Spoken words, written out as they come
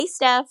Hey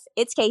Steph,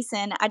 it's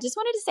Kason. I just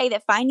wanted to say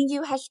that finding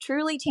you has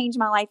truly changed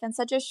my life in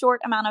such a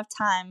short amount of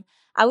time.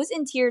 I was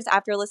in tears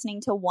after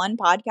listening to one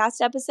podcast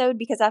episode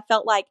because I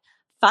felt like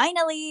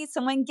finally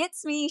someone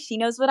gets me. She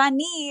knows what I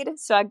need.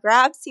 So I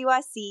grabbed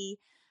CYC.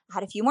 I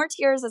had a few more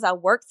tears as I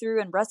worked through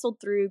and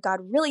wrestled through. God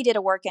really did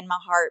a work in my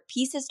heart.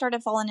 Pieces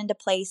started falling into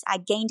place. I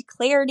gained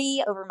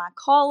clarity over my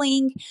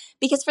calling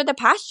because for the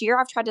past year,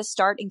 I've tried to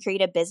start and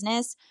create a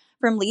business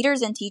from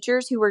leaders and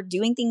teachers who were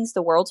doing things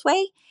the world's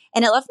way.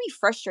 And it left me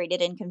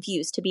frustrated and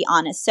confused, to be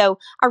honest. So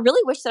I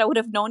really wish that I would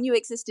have known you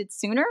existed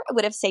sooner. It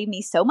would have saved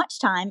me so much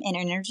time and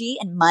energy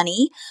and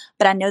money.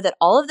 But I know that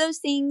all of those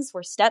things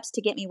were steps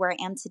to get me where I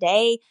am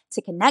today,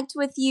 to connect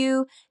with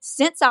you.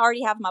 Since I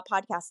already have my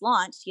podcast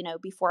launched,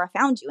 before I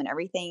found you and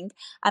everything,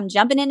 I'm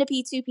jumping into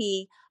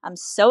P2P. I'm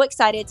so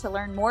excited to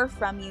learn more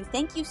from you.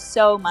 Thank you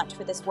so much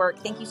for this work.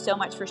 Thank you so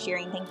much for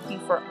sharing. Thank you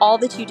for all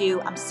that you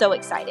do. I'm so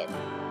excited.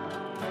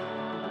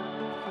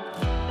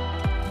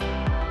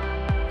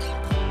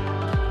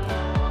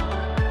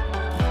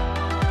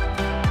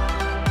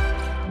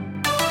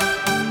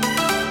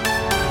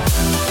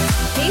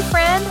 Hey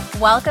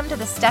friend, welcome to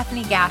the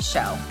Stephanie Gass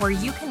Show, where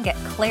you can get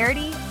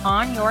clarity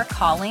on your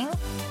calling,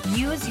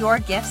 use your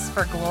gifts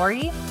for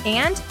glory,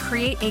 and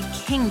create a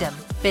kingdom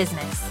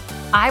business.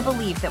 I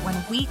believe that when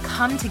we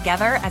come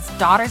together as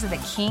daughters of the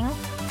King,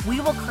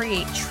 we will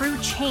create true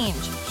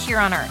change here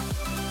on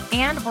earth.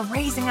 And we're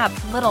raising up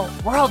little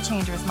world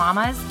changers,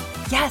 mamas.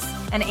 Yes,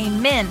 and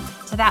amen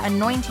to that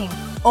anointing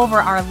over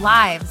our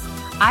lives.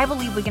 I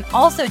believe we can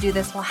also do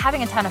this while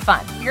having a ton of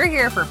fun. You're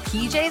here for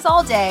PJs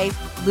all day,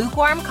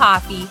 lukewarm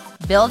coffee,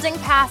 building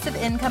passive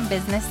income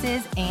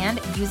businesses,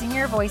 and using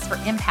your voice for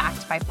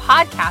impact by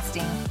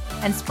podcasting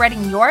and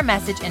spreading your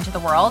message into the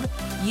world.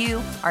 You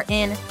are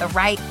in the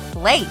right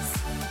place.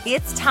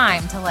 It's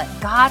time to let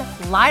God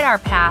light our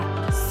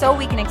path so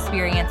we can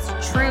experience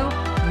true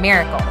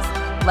miracles.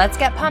 Let's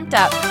get pumped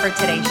up for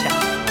today's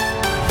show.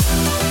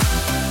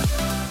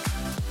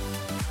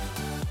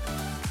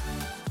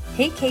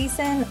 Hey,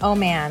 Kason. Oh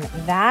man,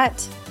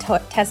 that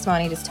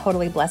testimony just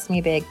totally blessed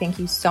me big. Thank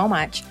you so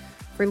much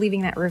for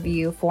leaving that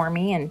review for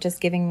me and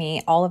just giving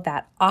me all of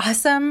that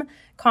awesome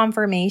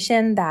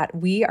confirmation that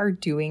we are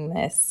doing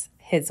this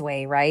His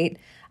way, right?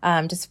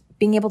 Just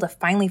being able to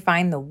finally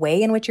find the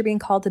way in which you're being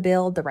called to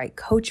build, the right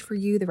coach for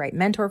you, the right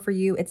mentor for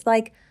you. It's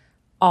like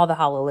all the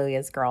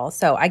hallelujahs, girl.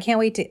 So I can't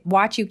wait to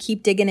watch you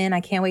keep digging in.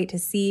 I can't wait to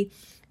see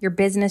your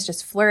business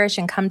just flourish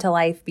and come to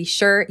life. Be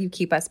sure you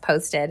keep us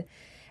posted.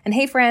 And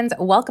hey friends,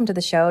 welcome to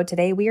the show.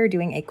 Today we are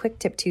doing a Quick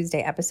Tip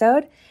Tuesday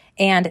episode.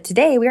 And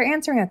today we are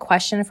answering a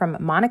question from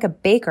Monica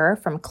Baker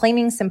from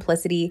Claiming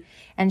Simplicity.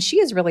 And she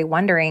is really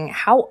wondering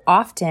how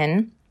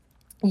often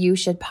you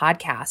should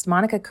podcast.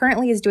 Monica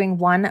currently is doing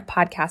one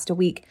podcast a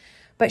week,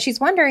 but she's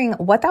wondering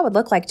what that would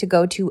look like to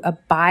go to a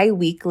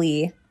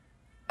bi-weekly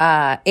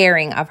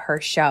airing of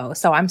her show.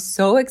 So I'm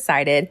so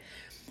excited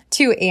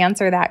to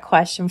answer that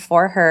question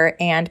for her.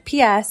 And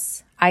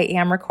P.S., I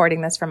am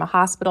recording this from a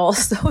hospital,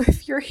 so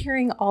if you're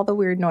hearing all the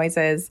weird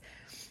noises,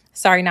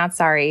 sorry, not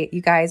sorry. You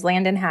guys,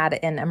 Landon had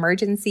an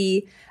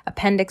emergency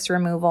appendix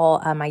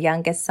removal, my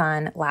youngest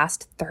son,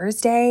 last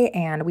Thursday,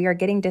 and we are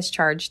getting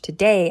discharged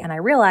today. And I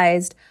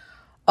realized,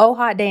 oh,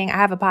 hot dang, I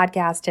have a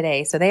podcast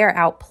today. So they are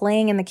out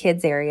playing in the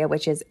kids area,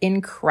 which is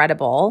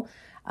incredible.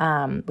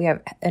 We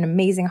have an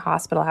amazing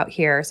hospital out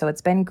here, so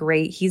it's been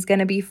great. He's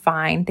going to be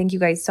fine. Thank you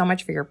guys so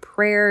much for your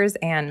prayers,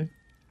 and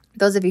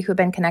those of you who have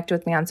been connected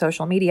with me on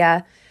social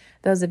media,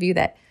 those of you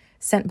that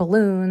sent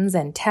balloons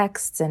and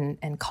texts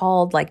and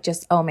called,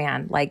 oh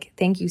man,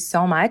 thank you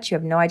so much. You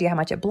have no idea how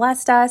much it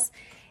blessed us.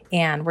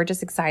 And we're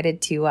just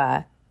excited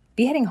to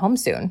be heading home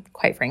soon,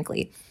 quite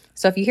frankly.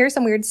 So if you hear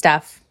some weird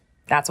stuff,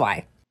 that's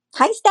why.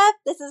 Hi, Steph.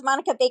 This is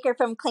Monica Baker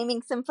from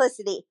Claiming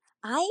Simplicity.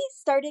 I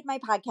started my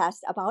podcast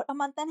about a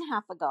month and a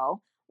half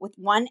ago with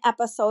one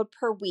episode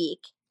per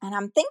week, and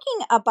I'm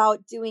thinking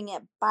about doing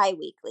it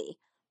bi-weekly.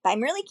 But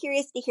I'm really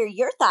curious to hear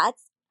your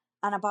thoughts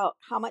on about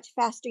how much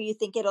faster you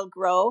think it'll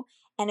grow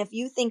and if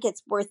you think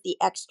it's worth the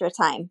extra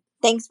time.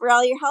 Thanks for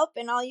all your help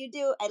and all you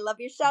do. I love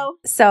your show.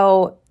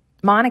 So,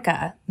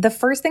 Monica, the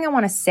first thing I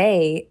want to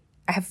say,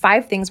 I have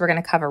 5 things we're going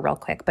to cover real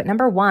quick. But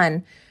number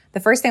 1, the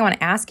first thing I want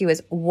to ask you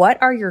is,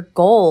 what are your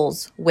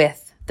goals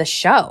with the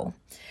show?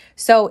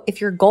 So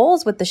if your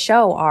goals with the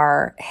show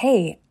are,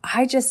 hey,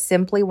 I just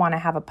simply want to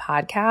have a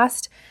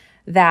podcast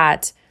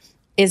that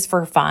is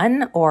for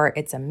fun, or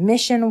it's a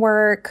mission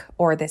work,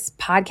 or this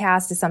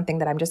podcast is something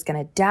that I'm just going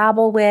to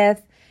dabble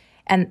with,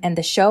 and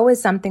the show is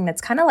something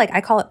that's kind of like,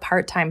 I call it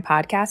part-time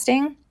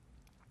podcasting,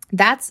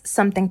 that's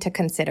something to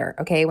consider,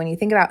 okay? When you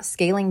think about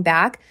scaling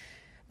back,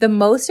 the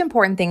most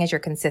important thing is your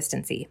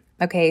consistency,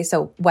 okay?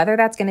 So whether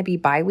that's going to be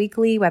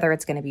bi-weekly, whether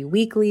it's going to be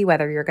weekly,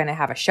 whether you're going to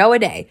have a show a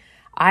day,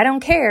 I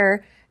don't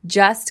care,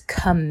 just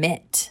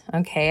commit,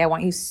 okay? I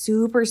want you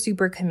super,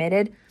 super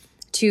committed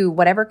to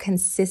whatever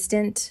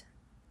consistent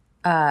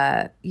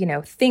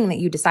thing that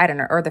you decide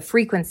on, or the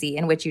frequency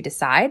in which you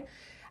decide.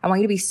 I want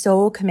you to be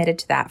so committed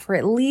to that for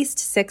at least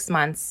 6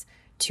 months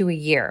to a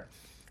year.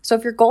 So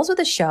if your goals with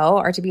the show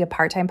are to be a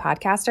part-time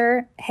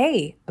podcaster,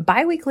 hey,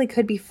 bi-weekly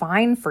could be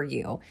fine for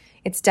you.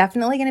 It's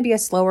definitely going to be a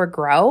slower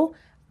grow.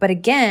 But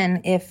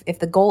again, if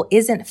the goal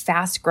isn't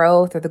fast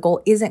growth or the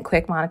goal isn't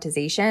quick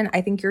monetization,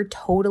 I think you're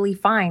totally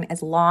fine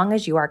as long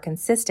as you are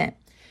consistent.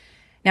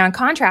 Now, in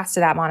contrast to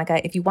that, Monica,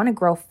 if you want to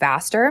grow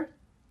faster,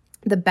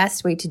 the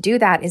best way to do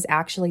that is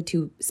actually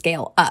to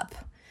scale up.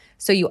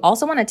 So you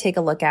also want to take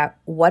a look at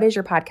what is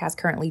your podcast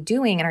currently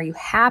doing and are you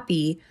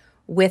happy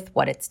with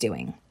what it's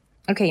doing?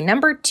 Okay,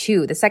 number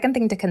 2, the second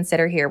thing to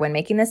consider here when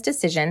making this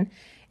decision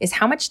is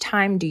how much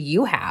time do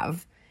you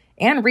have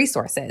and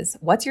resources?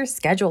 What's your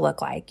schedule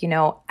look like?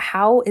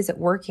 How is it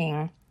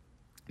working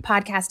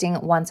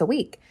podcasting once a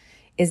week?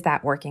 Is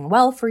that working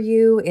well for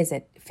you? Is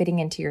it fitting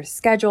into your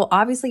schedule?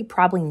 Obviously,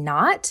 probably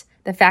not.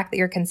 The fact that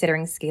you're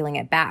considering scaling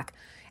it back.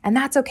 And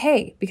that's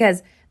okay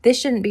because this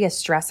shouldn't be a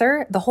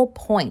stressor. The whole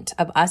point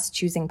of us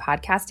choosing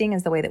podcasting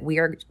as the way that we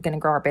are going to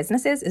grow our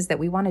businesses is that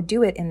we want to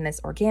do it in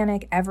this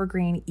organic,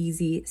 evergreen,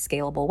 easy,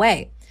 scalable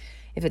way.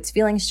 If it's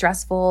feeling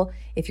stressful,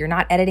 if you're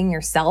not editing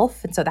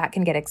yourself, and so that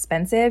can get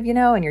expensive,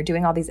 and you're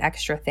doing all these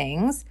extra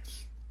things,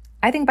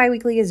 I think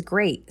biweekly is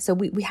great. So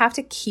we have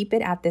to keep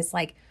it at this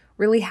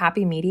really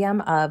happy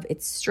medium of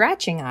it's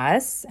stretching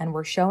us and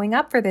we're showing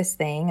up for this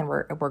thing and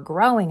we're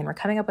growing and we're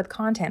coming up with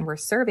content and we're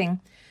serving,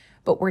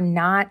 but we're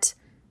not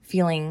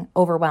feeling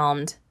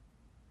overwhelmed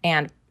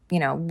and,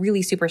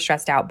 really super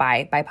stressed out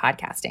by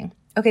podcasting.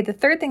 Okay, the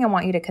third thing I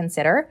want you to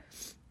consider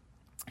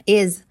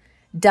is,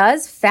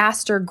 does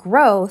faster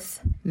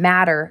growth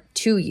matter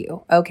to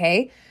you?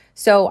 Okay,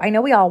 so I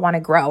know we all want to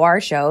grow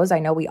our shows. I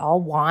know we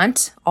all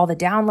want all the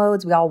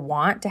downloads. We all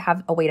want to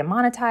have a way to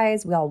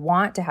monetize. We all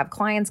want to have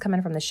clients come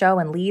in from the show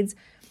and leads.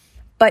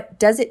 But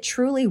does it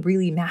truly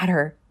really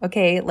matter?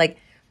 Okay,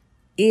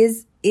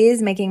 is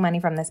making money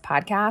from this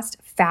podcast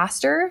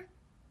faster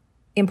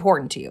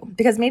important to you?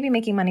 Because maybe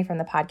making money from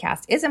the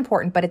podcast is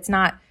important, but it's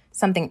not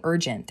something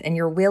urgent and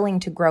you're willing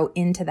to grow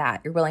into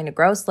that. You're willing to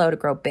grow slow to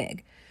grow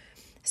big.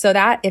 So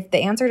that if the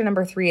answer to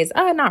number 3 is,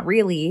 not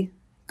really,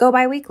 go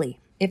bi-weekly.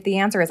 If the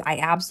answer is, I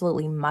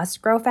absolutely must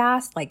grow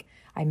fast,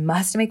 I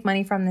must make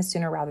money from this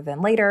sooner rather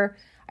than later,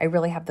 I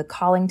really have the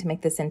calling to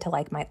make this into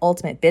my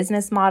ultimate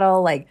business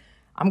model,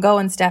 I'm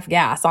going Steph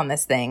gas on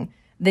this thing,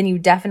 then you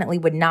definitely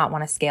would not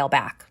want to scale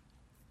back.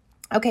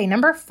 Okay,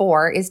 number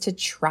 4 is to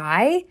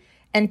try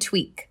and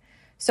tweak.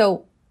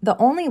 So the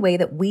only way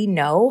that we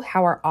know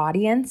how our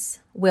audience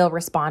will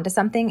respond to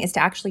something is to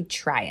actually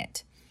try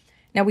it.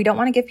 Now, we don't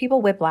want to give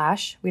people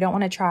whiplash. We don't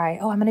want to try,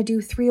 I'm going to do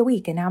 3 a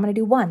week and now I'm going to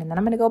do 1 and then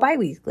I'm going to go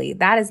bi-weekly.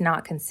 That is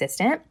not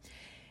consistent.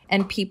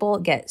 And people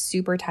get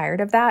super tired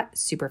of that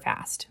super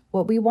fast.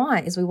 What we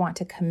want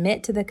to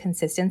commit to the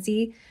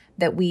consistency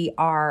that we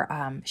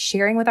are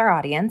sharing with our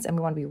audience. And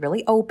we want to be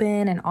really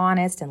open and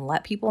honest and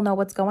let people know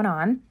what's going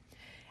on.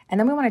 And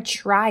then we want to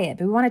try it,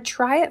 but we want to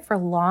try it for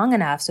long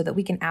enough so that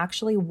we can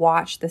actually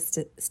watch the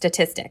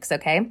statistics,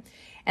 okay?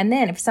 And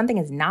then if something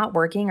is not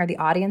working or the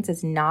audience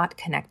is not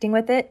connecting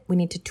with it, we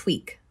need to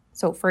tweak.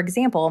 So for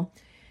example,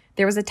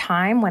 there was a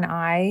time when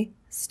I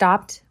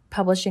stopped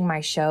publishing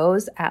my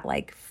shows at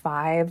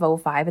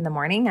 5:05 in the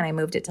morning and I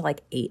moved it to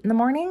 8 in the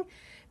morning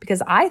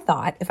because I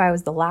thought if I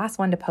was the last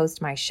one to post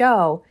my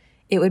show,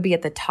 it would be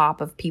at the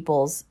top of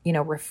people's,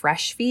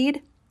 refresh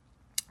feed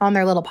on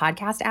their little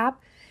podcast app.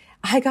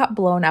 I got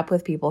blown up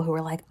with people who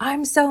were like,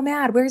 I'm so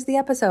mad. Where's the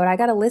episode? I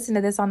got to listen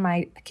to this on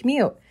my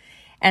commute.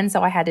 And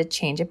so I had to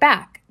change it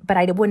back. But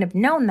I wouldn't have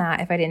known that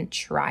if I didn't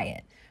try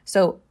it.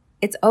 So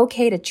it's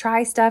okay to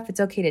try stuff. It's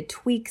okay to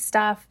tweak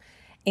stuff.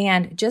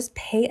 And just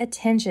pay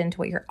attention to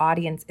what your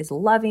audience is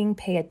loving.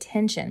 Pay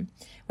attention.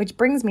 Which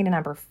brings me to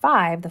number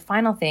 5. The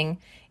final thing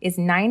is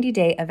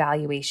 90-day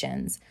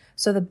evaluations.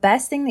 So the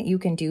best thing that you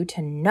can do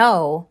to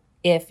know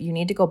if you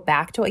need to go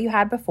back to what you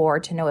had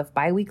before, to know if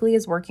bi-weekly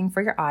is working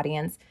for your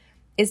audience,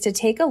 is to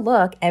take a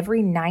look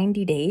every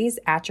 90 days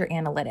at your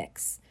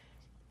analytics.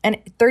 And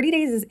 30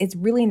 days is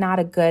really not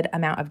a good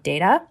amount of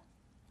data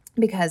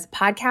because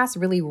podcasts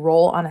really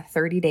roll on a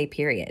 30-day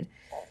period.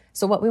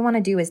 So what we want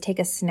to do is take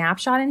a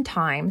snapshot in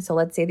time. So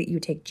let's say that you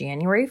take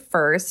January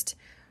 1st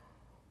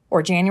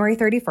or January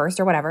 31st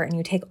or whatever, and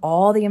you take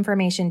all the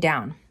information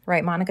down,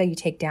 right, Monica? You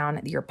take down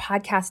your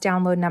podcast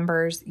download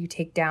numbers, you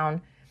take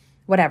down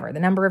whatever, the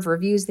number of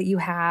reviews that you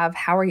have,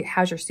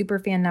 how's your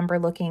superfan number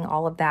looking,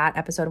 all of that,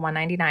 episode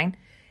 199.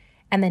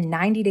 And then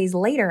 90 days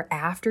later,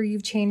 after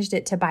you've changed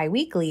it to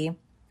bi-weekly,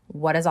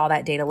 what does all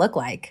that data look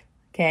like?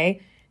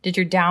 Okay. Did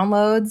your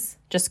downloads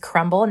just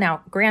crumble?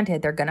 Now,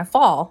 granted, they're going to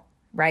fall,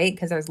 right?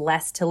 Because there's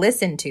less to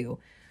listen to.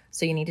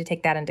 So you need to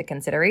take that into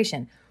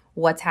consideration.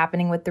 What's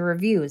happening with the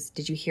reviews?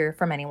 Did you hear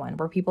from anyone?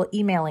 Were people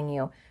emailing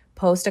you?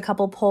 Post a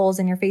couple polls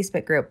in your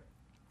Facebook group.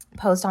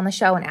 Post on the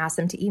show and ask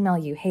them to email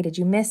you. Hey, did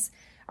you miss?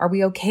 Are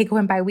we okay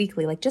going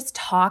bi-weekly? Just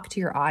talk to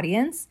your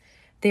audience.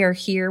 They are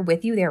here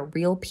with you. They're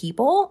real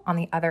people on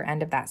the other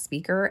end of that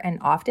speaker. And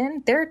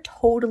often they're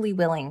totally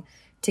willing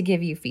to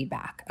give you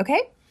feedback. Okay.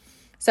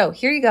 So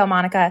here you go,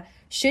 Monica.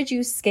 Should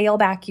you scale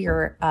back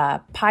your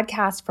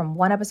podcast from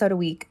 1 episode a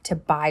week to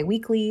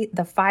bi-weekly?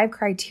 The 5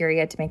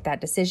 criteria to make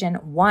that decision.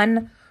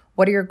 1,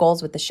 What are your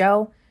goals with the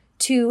show?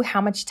 2,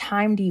 how much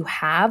time do you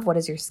have? What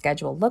does your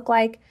schedule look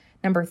like?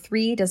 Number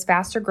 3, does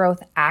faster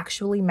growth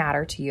actually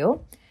matter to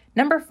you?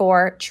 Number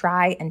 4,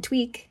 try and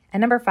tweak.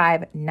 And number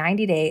 5,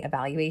 90-day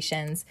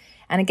evaluations.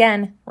 And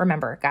again,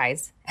 remember,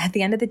 guys, at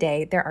the end of the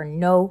day, there are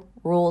no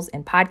rules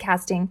in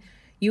podcasting.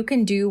 You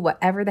can do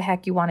whatever the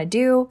heck you want to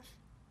do.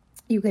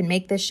 You can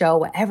make this show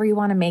whatever you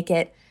want to make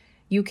it.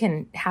 You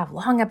can have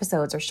long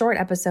episodes or short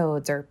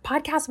episodes or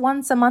podcast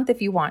once a month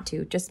if you want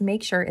to. Just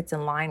make sure it's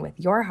in line with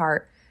your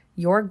heart,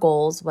 your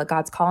goals, what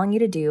God's calling you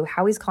to do,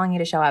 how He's calling you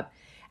to show up,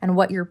 and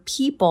what your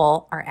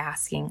people are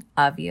asking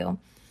of you.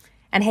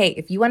 And hey,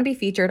 if you want to be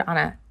featured on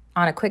a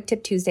Quick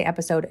Tip Tuesday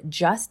episode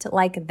just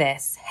like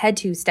this, head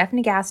to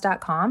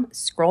StephanieGass.com,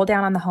 scroll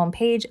down on the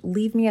homepage,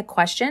 leave me a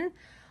question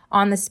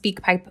on the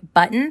SpeakPipe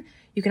button.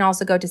 You can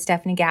also go to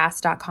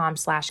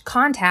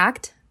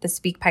StephanieGass.com/contact. The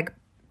SpeakPipe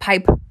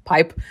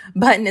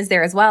button is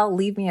there as well.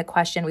 Leave me a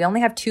question. We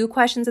only have 2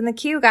 questions in the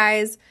queue,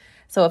 guys.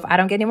 So if I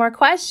don't get any more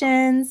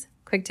questions,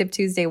 Quick Tip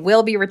Tuesday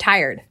will be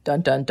retired.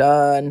 Dun, dun,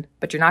 dun.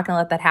 But you're not going to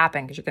let that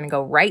happen because you're going to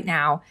go right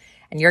now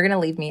and you're going to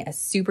leave me a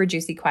super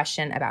juicy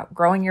question about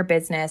growing your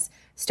business,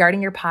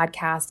 starting your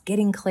podcast,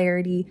 getting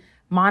clarity,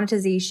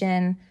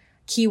 monetization,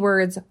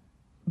 keywords,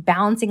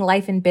 balancing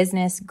life and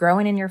business,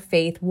 growing in your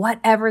faith,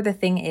 whatever the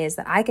thing is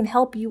that I can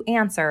help you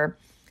answer.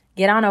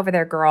 Get on over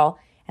there, girl,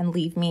 and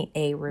leave me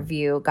a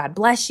review. God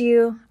bless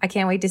you. I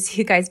can't wait to see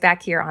you guys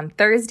back here on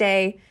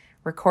Thursday,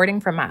 recording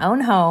from my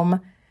own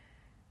home.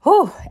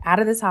 Out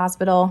of this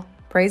hospital,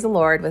 praise the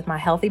Lord, with my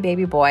healthy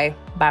baby boy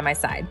by my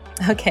side.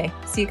 Okay,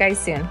 see you guys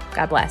soon.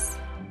 God bless.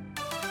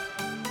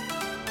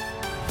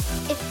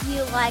 If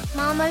you like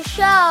Mama's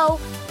show,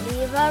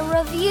 leave a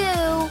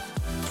review.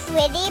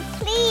 Pretty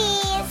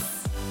please.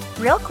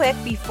 Real quick,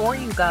 before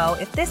you go,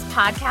 if this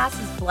podcast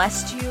has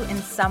blessed you in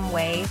some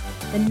way,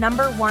 the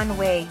number one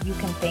way you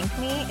can thank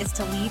me is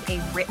to leave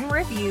a written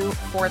review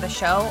for the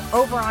show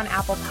over on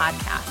Apple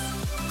Podcasts.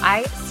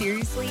 I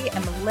seriously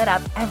am lit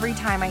up every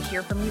time I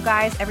hear from you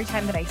guys, every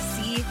time that I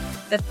see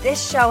that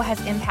this show has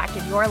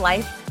impacted your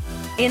life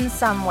in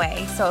some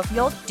way. So if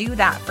you'll do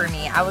that for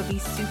me, I would be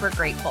super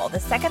grateful. The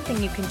second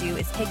thing you can do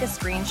is take a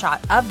screenshot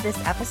of this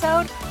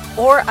episode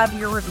or of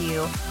your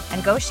review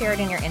and go share it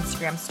in your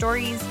Instagram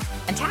stories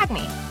and tag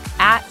me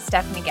at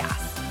Stephanie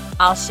Gass.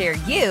 I'll share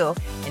you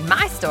in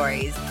my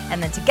stories,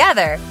 and then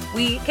together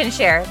we can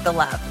share the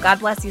love. God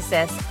bless you,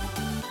 sis.